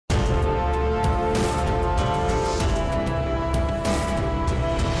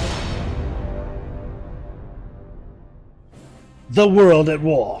The world at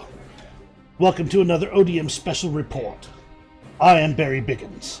war. Welcome to another ODM special report. I am Barry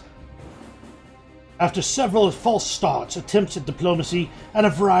Bigguns. After several false starts, attempts at diplomacy, and a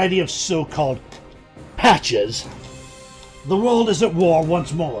variety of so-called patches, the world is at war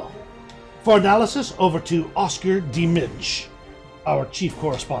once more. For analysis, over to Oscar D. Mensch, our chief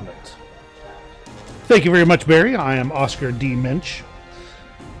correspondent. Thank you very much, Barry. I am Oscar D. Mensch.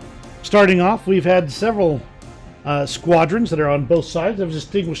 Starting off, we've had several squadrons that are on both sides that have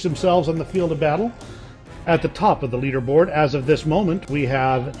distinguished themselves on the field of battle. At the top of the leaderboard, as of this moment, we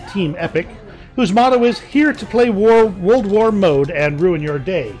have Team Epic, whose motto is "Here to play World War Mode and ruin your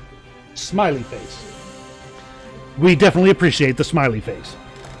day." Smiley face. We definitely appreciate the smiley face.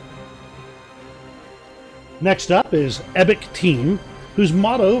 Next up is Epic Team, whose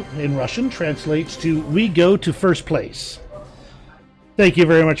motto in Russian translates to "We go to first place." Thank you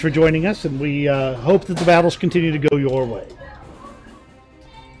very much for joining us, and we hope that the battles continue to go your way.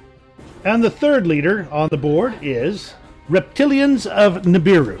 And the third leader on the board is Reptilians of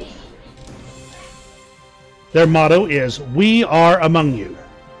Nibiru. Their motto is "We are among you,"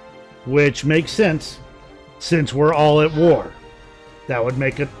 which makes sense since we're all at war. That would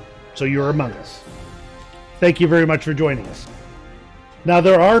make it so you're among us. Thank you very much for joining us. Now,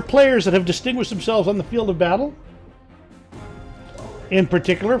 there are players that have distinguished themselves on the field of battle. In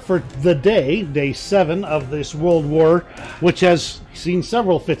particular, for the day 7 of this World War, which has seen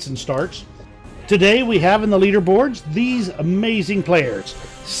several fits and starts. Today we have in the leaderboards these amazing players: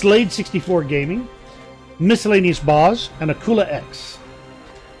 Slade64 Gaming, Miscellaneous Boz, and Akula X.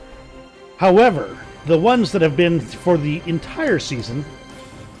 However, the ones that have been for the entire season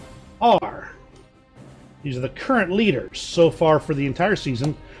these are the current leaders so far for the entire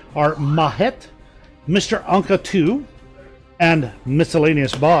season, are Mahet, Mr. Anka 2, and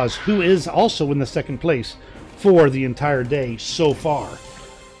Miscellaneous Boz, who is also in the second place for the entire day so far.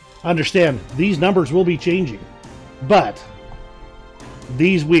 Understand, these numbers will be changing, but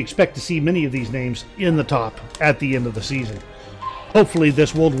we expect to see many of these names in the top at the end of the season. Hopefully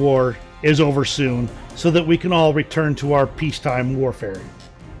this World War is over soon so that we can all return to our peacetime warfare.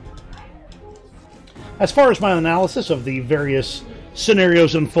 As far as my analysis of the various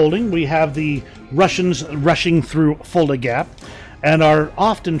scenarios unfolding, we have the Russians rushing through Fulda Gap and are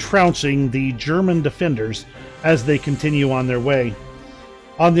often trouncing the German defenders as they continue on their way.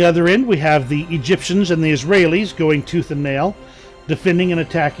 On the other end, we have the Egyptians and the Israelis going tooth and nail, defending and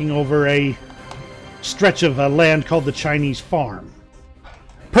attacking over a stretch of land called the Chinese Farm.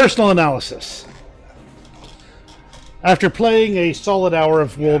 Personal analysis. After playing a solid hour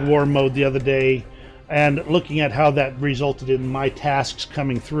of World War Mode the other day, and looking at how that resulted in my tasks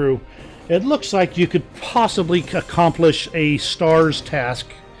coming through, it looks like you could possibly accomplish a STARS task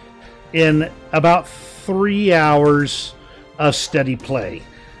in about 3 hours of steady play.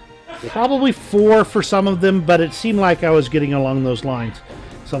 Probably 4 for some of them, but it seemed like I was getting along those lines.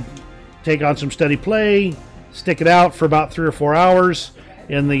 So take on some steady play, stick it out for about 3 or 4 hours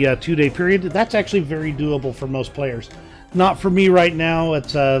in the 2-day period. That's actually very doable for most players. Not for me right now.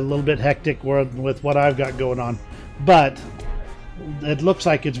 It's a little bit hectic with what I've got going on, but it looks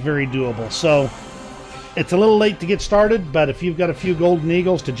like it's very doable. So it's a little late to get started, but if you've got a few golden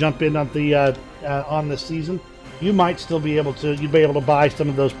eagles to jump in on this season, you might still be able to. You'd be able to buy some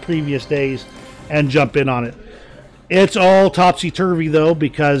of those previous days and jump in on it. It's all topsy-turvy though,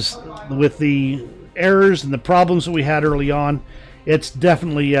 because with the errors and the problems that we had early on, it's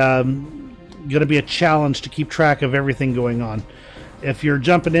definitely going to be a challenge to keep track of everything going on. If you're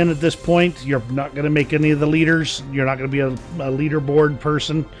jumping in at this point, you're not going to make any of the leaders. You're not going to be a leaderboard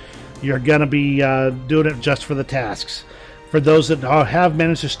person. You're going to be doing it just for the tasks. For those that have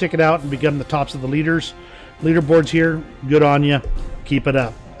managed to stick it out and become the tops of the leaderboards here, good on you. Keep it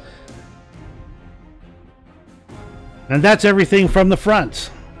up. And that's everything from the front.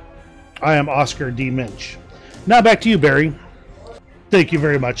 I am Oscar D. Mensch. Now back to you, Barry. Thank you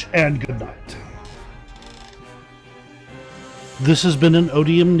very much, and good night. This has been an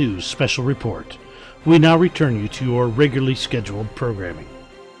ODM News special report. We now return you to your regularly scheduled programming.